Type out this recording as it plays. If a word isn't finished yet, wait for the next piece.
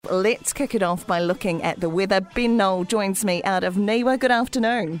let's kick it off by looking at the weather. Ben Noll joins me out of Niwa. Good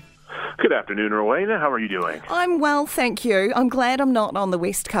afternoon. Good afternoon, Rowena. How are you doing? I'm well, thank you. I'm glad I'm not on the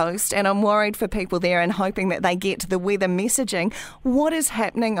West Coast, and I'm worried for people there and hoping that they get the weather messaging. What is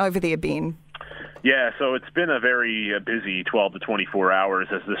happening over there, Ben? Yeah, so it's been a very busy 12 to 24 hours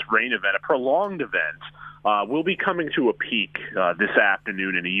as this rain event, a prolonged event, will be coming to a peak this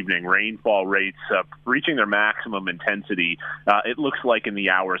afternoon and evening. Rainfall rates reaching their maximum intensity, it looks like in the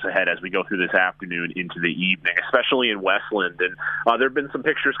hours ahead as we go through this afternoon into the evening, especially in Westland. And there have been some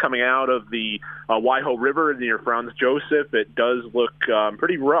pictures coming out of the Waiho River near Franz Joseph. It does look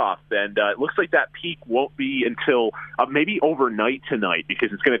pretty rough, and it looks like that peak won't be until maybe overnight tonight, because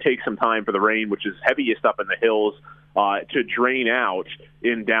it's going to take some time for the rain, which is heaviest up in the hills, to drain out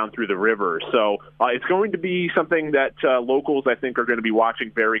down through the river. So it's going to be something that locals, I think, are going to be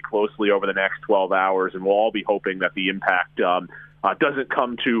watching very closely over the next 12 hours, and we'll all be hoping that the impact doesn't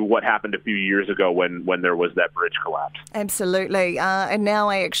come to what happened a few years ago when there was that bridge collapse. Absolutely. And now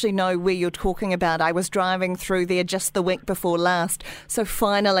I actually know where you're talking about. I was driving through there just the week before last, so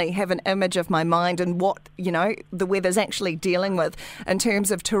finally have an image of my mind and what, the weather's actually dealing with in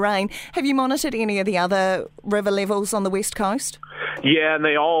terms of terrain. Have you monitored any of the other river levels on the West Coast? Yeah, and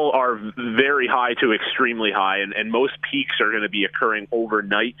they all are very high to extremely high, and most peaks are going to be occurring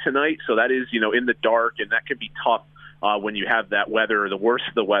overnight tonight. So that is, in the dark, and that can be tough when you have that weather, the worst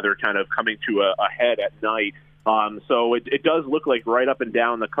of the weather, kind of coming to a head at night. So it does look like right up and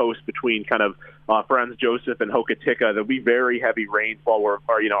down the coast between kind of Franz Joseph and Hokitika, there'll be very heavy rainfall. We're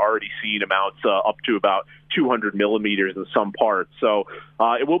already seeing amounts up to about 200 millimeters in some parts. So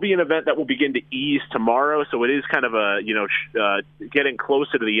it will be an event that will begin to ease tomorrow. So it is kind of getting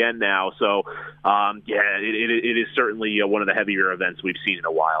closer to the end now. So it is certainly one of the heavier events we've seen in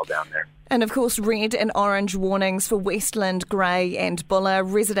a while down there. And of course, red and orange warnings for Westland, Grey and Buller.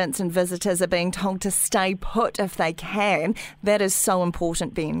 Residents and visitors are being told to stay put if they can. That is so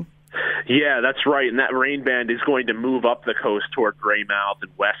important, Ben. Yeah, that's right. And that rain band is going to move up the coast toward Greymouth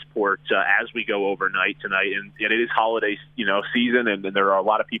and Westport as we go overnight tonight. And it is holiday, season, and there are a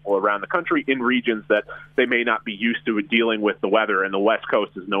lot of people around the country in regions that they may not be used to dealing with the weather. And the West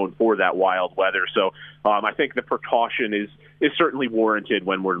Coast is known for that wild weather. So I think the precaution is certainly warranted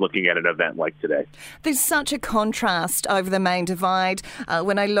when we're looking at an event like today. There's such a contrast over the Main Divide.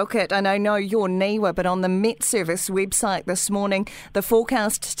 When I look at, and I know you're Niwa, but on the Met Service website this morning, the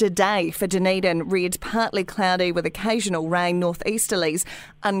forecast today for Dunedin read partly cloudy with occasional rain, northeasterlies,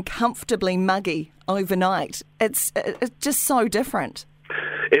 uncomfortably muggy overnight. It's just so different.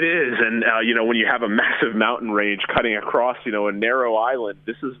 It is, and when you have a massive mountain range cutting across, a narrow island,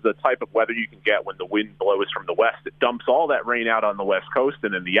 this is the type of weather you can get when the wind blows from the west. It dumps all that rain out on the west coast,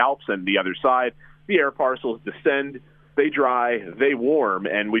 and in the Alps and the other side, the air parcels descend. They dry, they warm,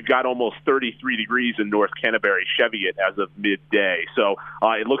 and we've got almost 33 degrees in North Canterbury, Cheviot, as of midday. So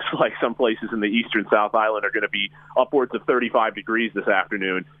it looks like some places in the eastern South Island are going to be upwards of 35 degrees this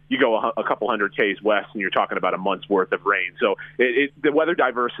afternoon. You go a couple hundred Ks west, and you're talking about a month's worth of rain. So the weather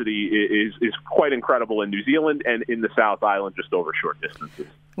diversity is quite incredible in New Zealand and in the South Island, just over short distances.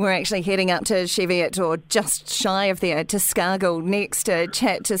 We're actually heading up to Cheviot, or just shy of there, to Scargill next to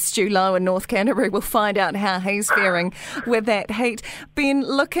chat to Stu Lowe in North Canterbury. We'll find out how he's faring with that heat. Ben,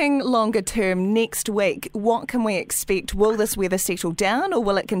 looking longer term next week, what can we expect? Will this weather settle down, or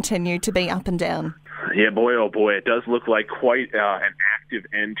will it continue to be up and down? Yeah, boy, oh boy, it does look like quite an active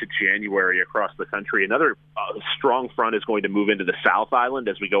end to January across the country. Another strong front is going to move into the South Island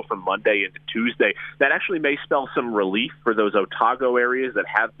as we go from Monday into Tuesday. That actually may spell some relief for those Otago areas that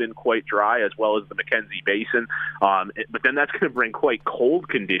have been quite dry, as well as the Mackenzie Basin. But then that's going to bring quite cold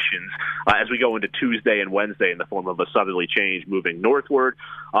conditions as we go into Tuesday and Wednesday in the form of a southerly change moving northward.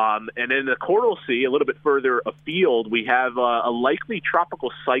 And in the Coral Sea, a little bit further afield, we have a likely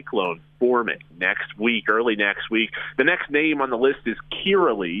tropical cyclone forming next week, early next week. The next name on the list is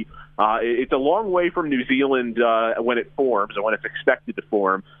Kirrily. It's a long way from New Zealand when it forms or when it's expected to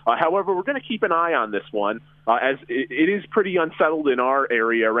form. However, we're going to keep an eye on this one as it is pretty unsettled in our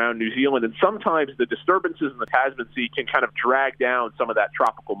area around New Zealand, and sometimes the disturbances in the Tasman Sea can kind of drag down some of that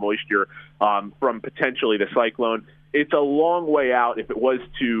tropical moisture from potentially the cyclone. It's a long way out. If it was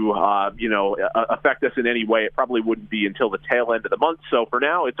to, affect us in any way, it probably wouldn't be until the tail end of the month. So for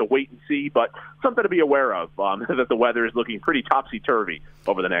now, it's a wait and see, but something to be aware of, that the weather is looking pretty topsy-turvy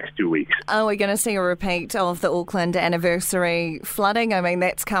over the next 2 weeks. Are we going to see a repeat of the Auckland anniversary flooding? I mean,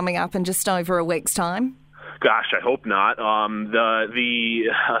 that's coming up in just over a week's time. Gosh, I hope not.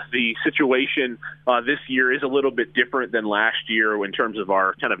 The situation this year is a little bit different than last year in terms of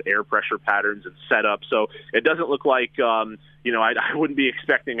our kind of air pressure patterns and setup. So it doesn't look like I wouldn't be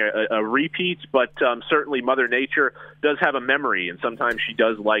expecting a repeat, but certainly Mother Nature does have a memory, and sometimes she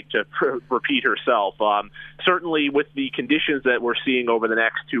does like to repeat herself. Certainly with the conditions that we're seeing over the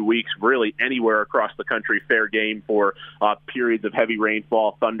next 2 weeks, really anywhere across the country, fair game for periods of heavy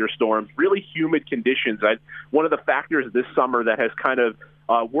rainfall, thunderstorms, really humid conditions. One of the factors this summer that has kind of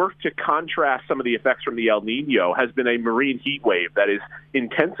worked to contrast some of the effects from the El Nino has been a marine heat wave that is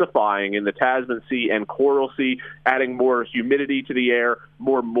intensifying in the Tasman Sea and Coral Sea, adding more humidity to the air,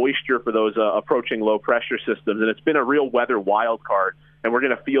 more moisture for those approaching low-pressure systems. And it's been a real weather wild card, and we're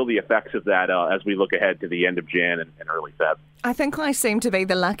going to feel the effects of that as we look ahead to the end of Jan and early Feb. I think I seem to be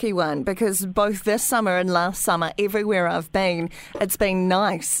the lucky one because both this summer and last summer, everywhere I've been, it's been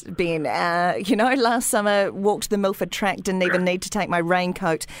nice, Ben. Last summer, walked the Milford track, didn't even need to take my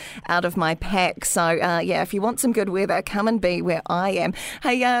raincoat out of my pack. So, if you want some good weather, come and be where I am.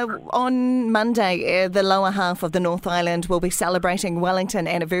 Hey, on Monday, the lower half of the North Island will be celebrating Wellington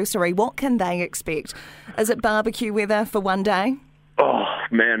anniversary. What can they expect? Is it barbecue weather for one day? Oh,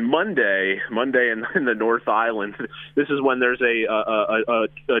 man, Monday in the North Island, this is when there's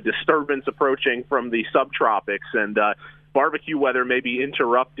a disturbance approaching from the subtropics, and barbecue weather may be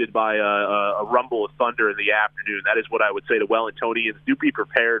interrupted by a rumble of thunder in the afternoon. That is what I would say to Wellingtonians. Do be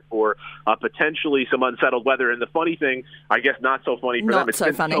prepared for potentially some unsettled weather. And the funny thing, I guess not so funny for them.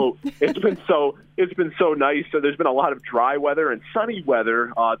 It's been so nice. So there's been a lot of dry weather and sunny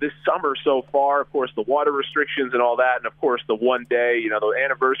weather this summer so far. Of course, the water restrictions and all that, and of course the one day, the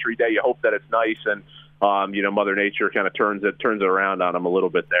anniversary day. You hope that it's nice and Mother Nature kind of turns it around on them a little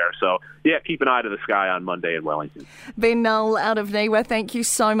bit there. So, keep an eye to the sky on Monday in Wellington. Ben Noll out of Niwa, thank you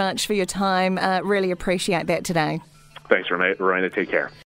so much for your time. Really appreciate that today. Thanks, Rowena. Take care.